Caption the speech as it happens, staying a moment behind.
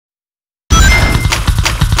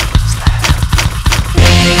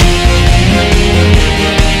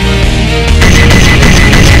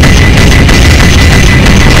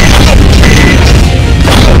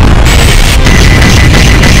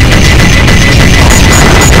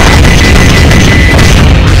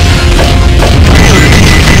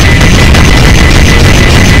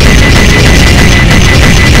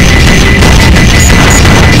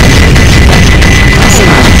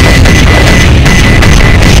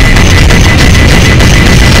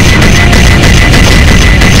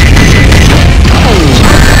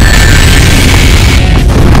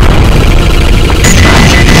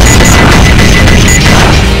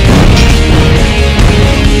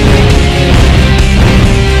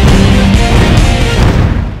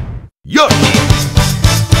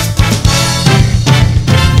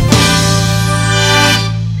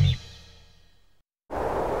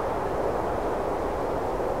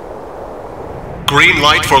Green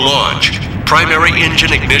light for launch. Primary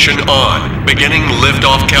engine ignition on. Beginning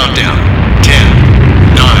liftoff countdown.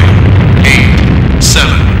 10, 9, 8,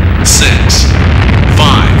 7, 6,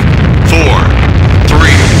 5, 4, 3,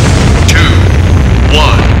 2,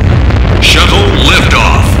 1. Shuttle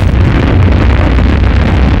liftoff.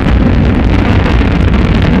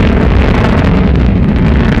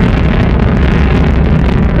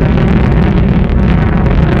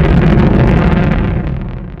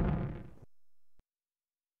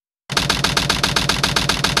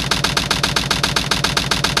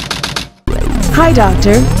 Hi,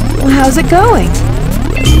 Doctor. How's it going?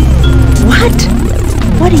 What?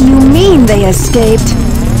 What do you mean they escaped?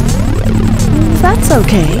 That's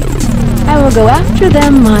okay. I will go after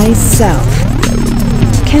them myself.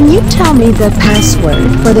 Can you tell me the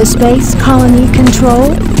password for the space colony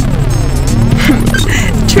control?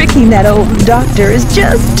 Tricking that old doctor is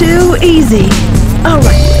just too easy.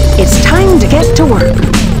 Alright, it's time to get to work.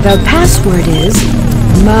 The password is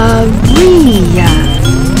Maria.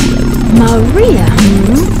 Maria,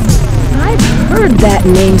 I've heard that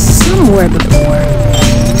name somewhere before.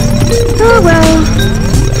 Oh well.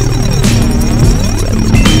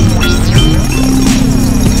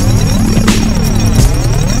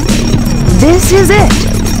 This is it.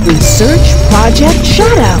 Research Project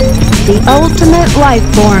Shadow, the ultimate life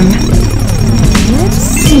form. Let's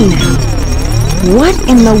see now. What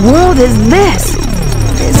in the world is this?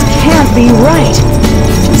 This can't be right.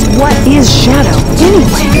 Just what is Shadow,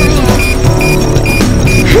 anyway?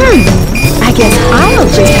 I guess I'll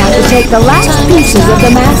just have to take the last pieces of the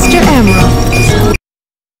Master Emerald.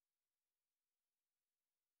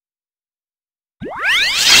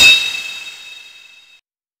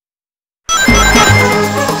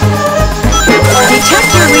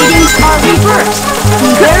 Detector readings are reversed. Be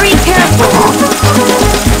very careful.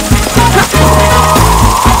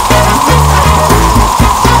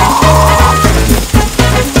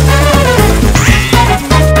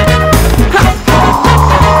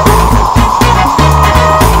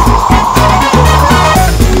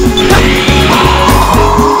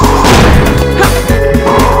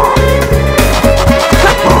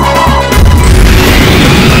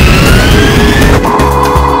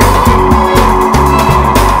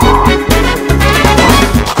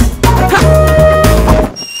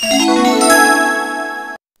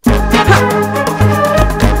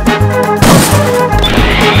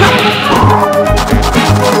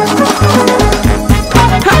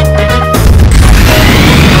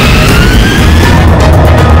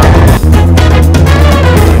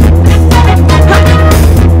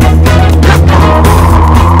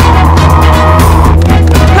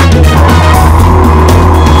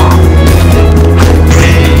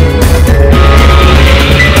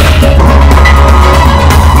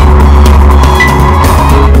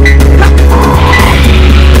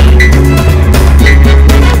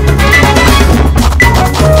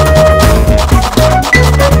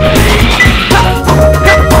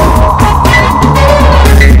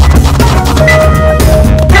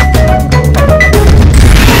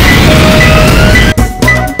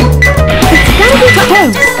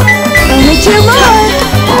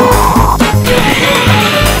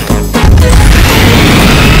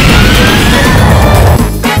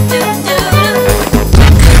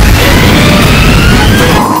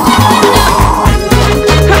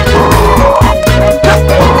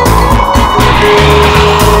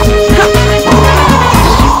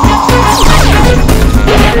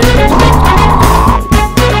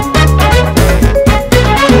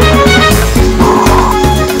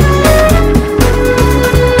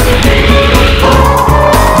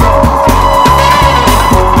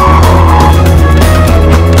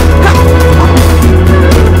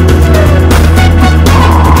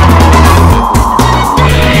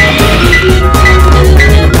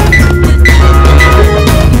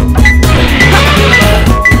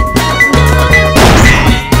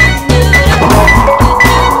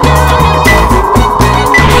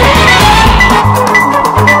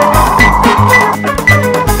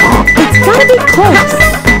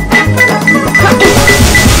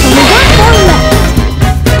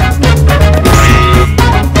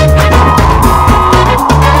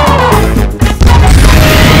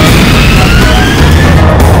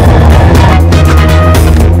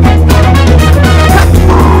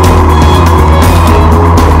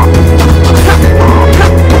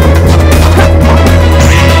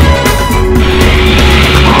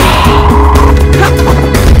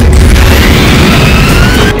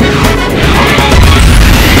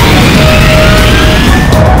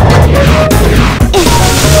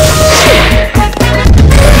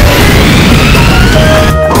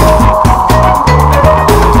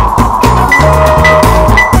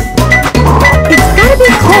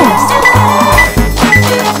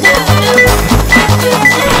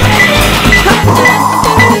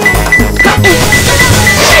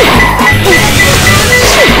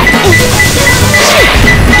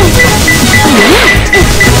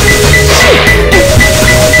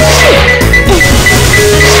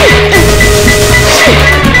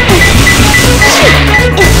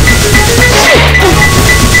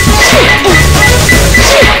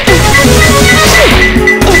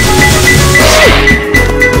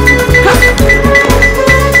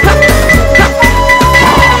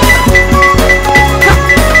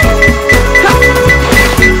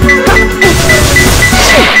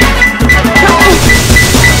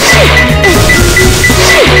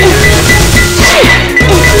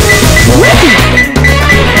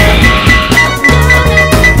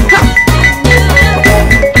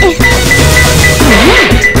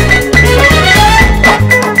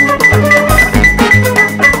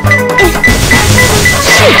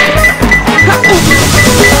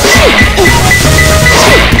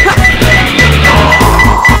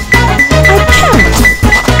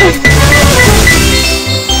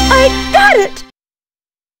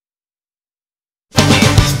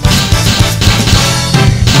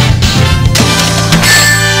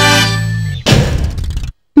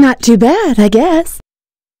 Not too bad, I guess.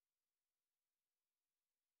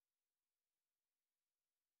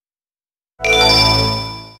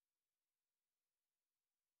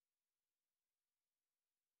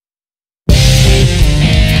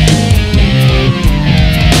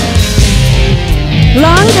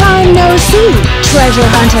 Long time no see, treasure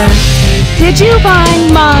hunter. Did you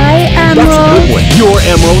find my emerald? That's a good one. Your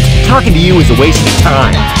emerald? Talking to you is a waste of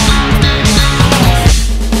time.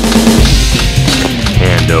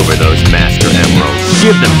 Hand over those master emeralds.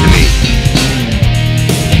 Give them to me.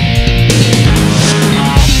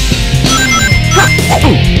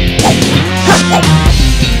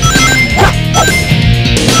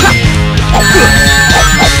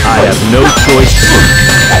 I have no choice.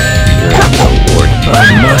 You're no ward. I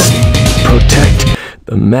must protect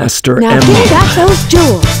the master now emerald. give back those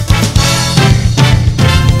jewels.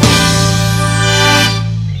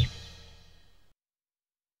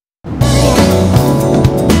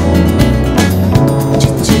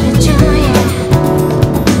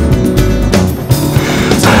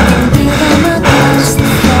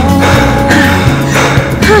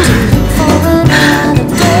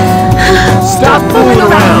 Stop fooling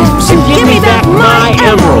around and give me back my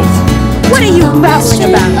emerald. What are you babbling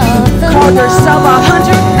about? Call yourself a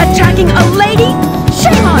hunter, attacking a lady?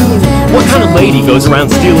 Shame on you! What kind of lady goes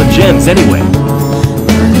around stealing gems anyway?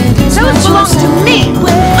 Those belong to me!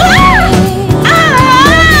 What in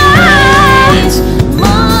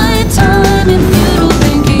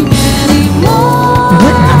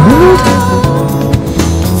the world?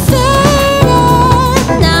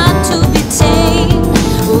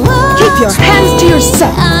 Keep your hands to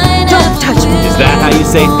yourself. Don't touch me. Is that how you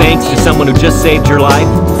say thanks to someone who just saved your life?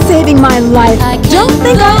 Saving my life. Don't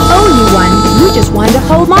think I owe you one. You just wanted to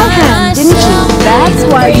hold my hand, didn't you? That's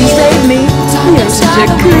why you saved me. You're such a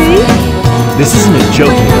creep. This isn't a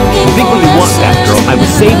joke. You think what you want, that girl. I was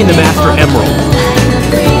saving the Master Emerald.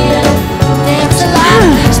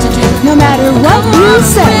 No matter what you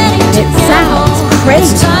say, it sounds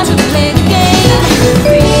crazy.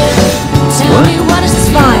 What?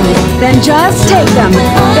 Fine, then just take them.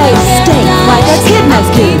 They stink like a kid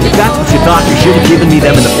must be. If that's what you thought, you should have given me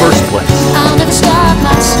them in the first place. I'll never stop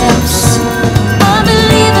my steps. I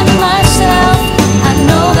believe in myself. I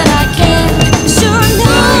know that I can. Sure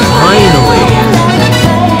now. Finally.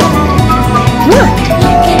 What?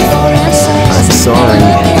 I'm sorry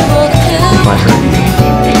if I hurt you.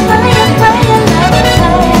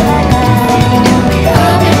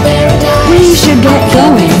 We should get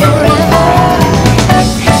going.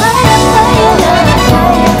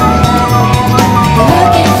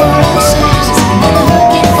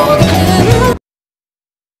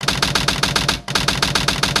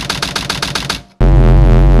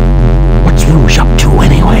 What's Rouge up to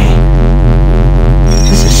anyway?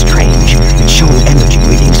 This is strange. It's showing energy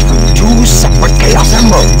readings from 2 separate Chaos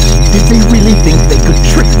Emeralds. Did they really think they could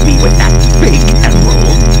trick me with that big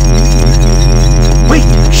emerald? Wait,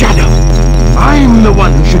 Shadow! I'm the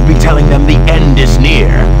one who should be telling them the end is near,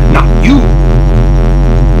 not you!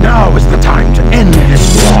 Now is the time to end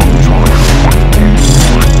this long drawn-out battle.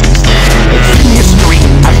 It's in history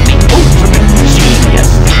as the ultimate genius.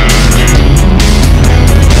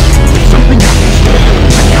 Something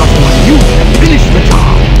happens, I count on you to finish the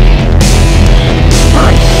job.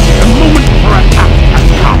 Right, the moment for attack has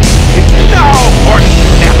come. It's now or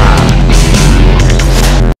never.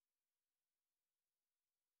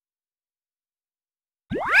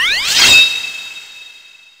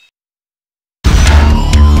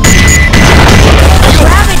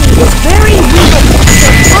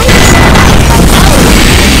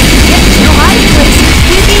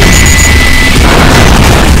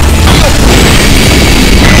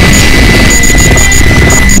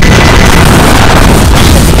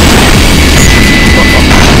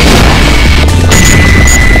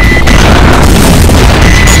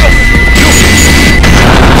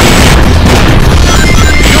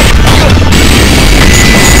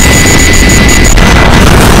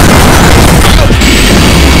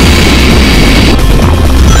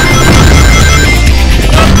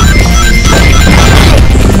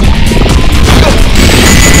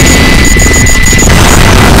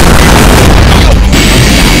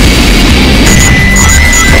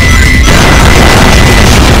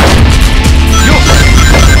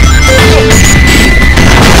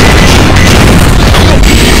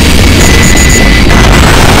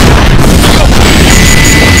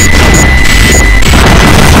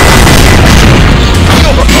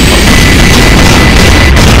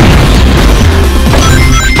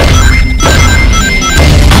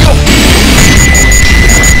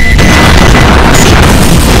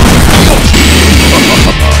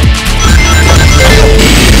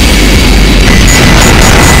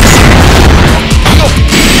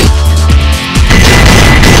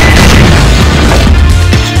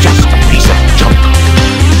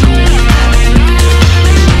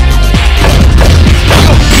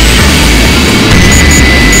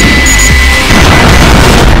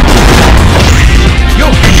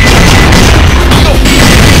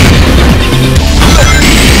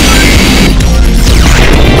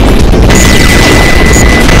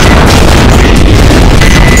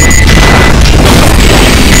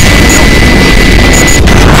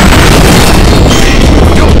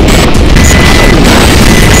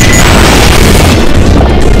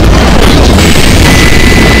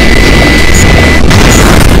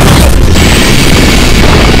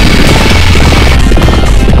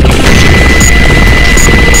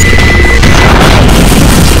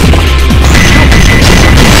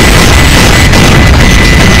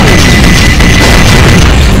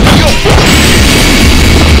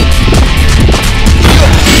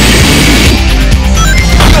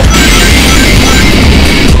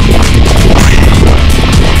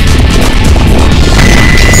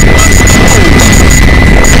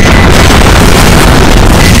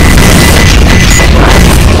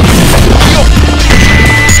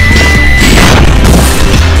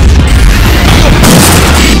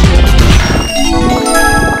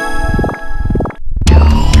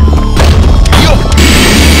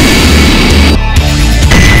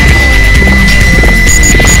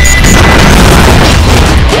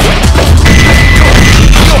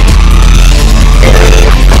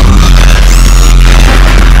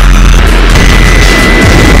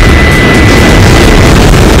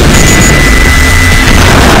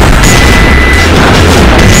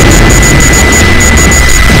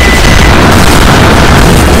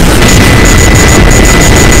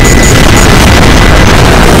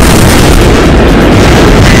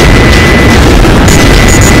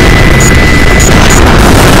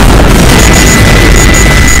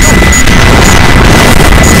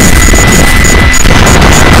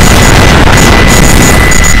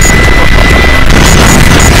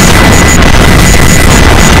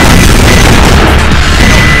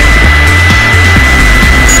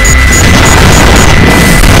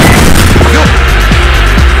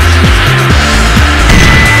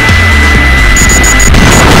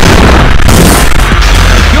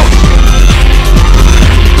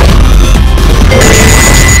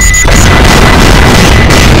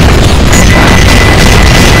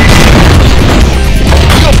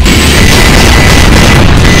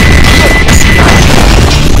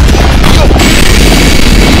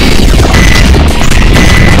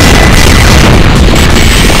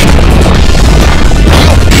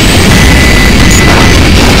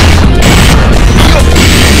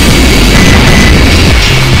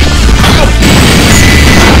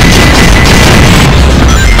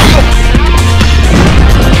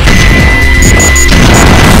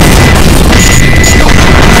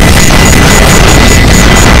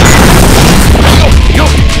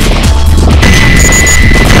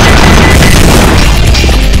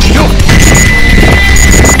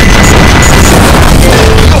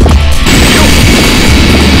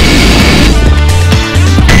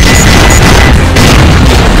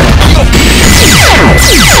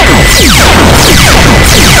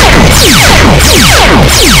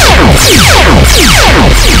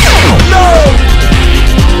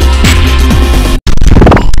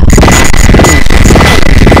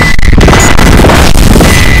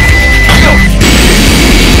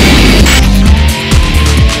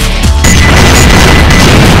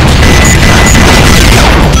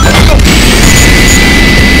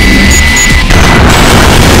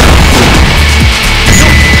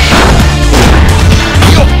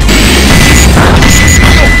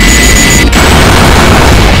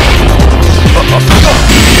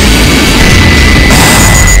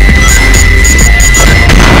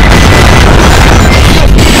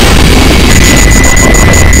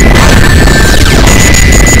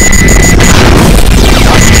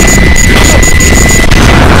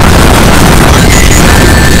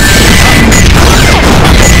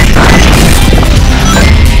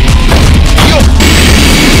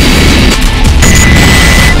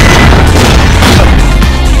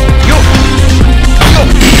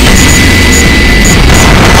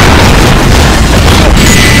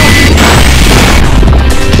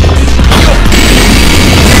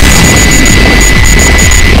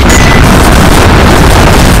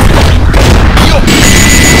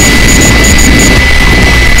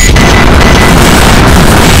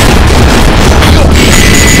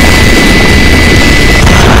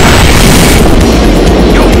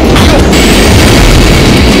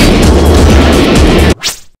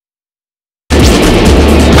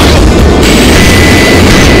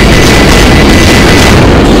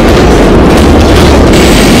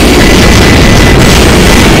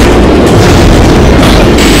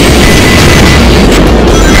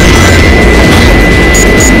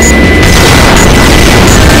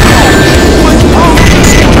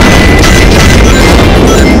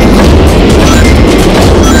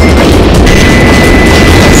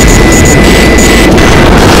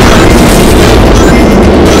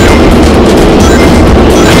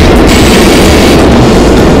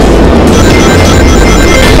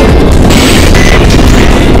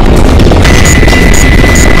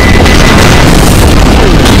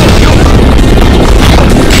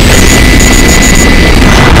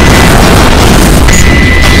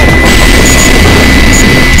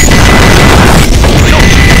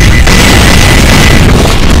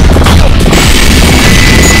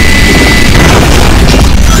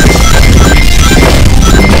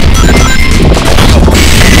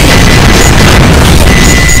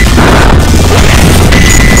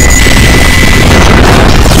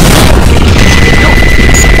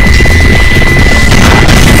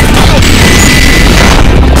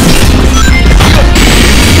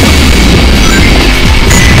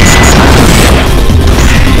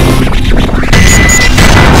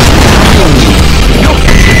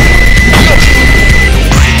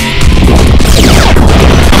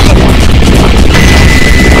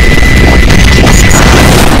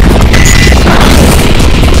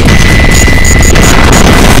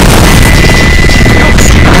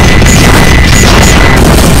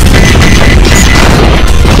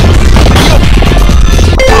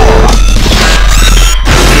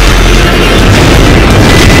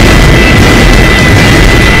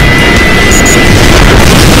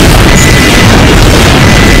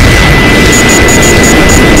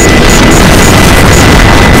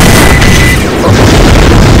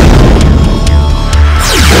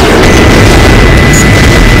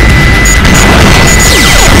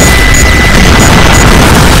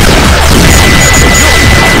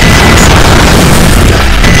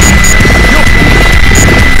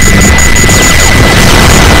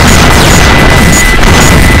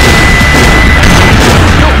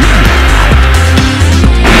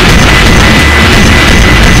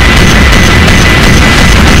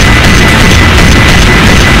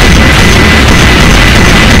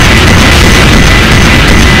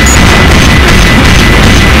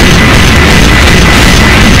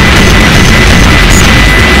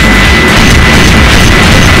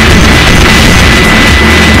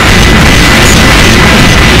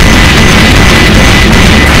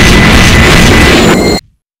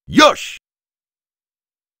 Yush!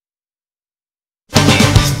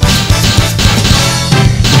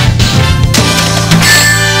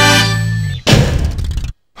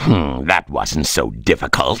 That wasn't so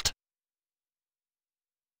difficult.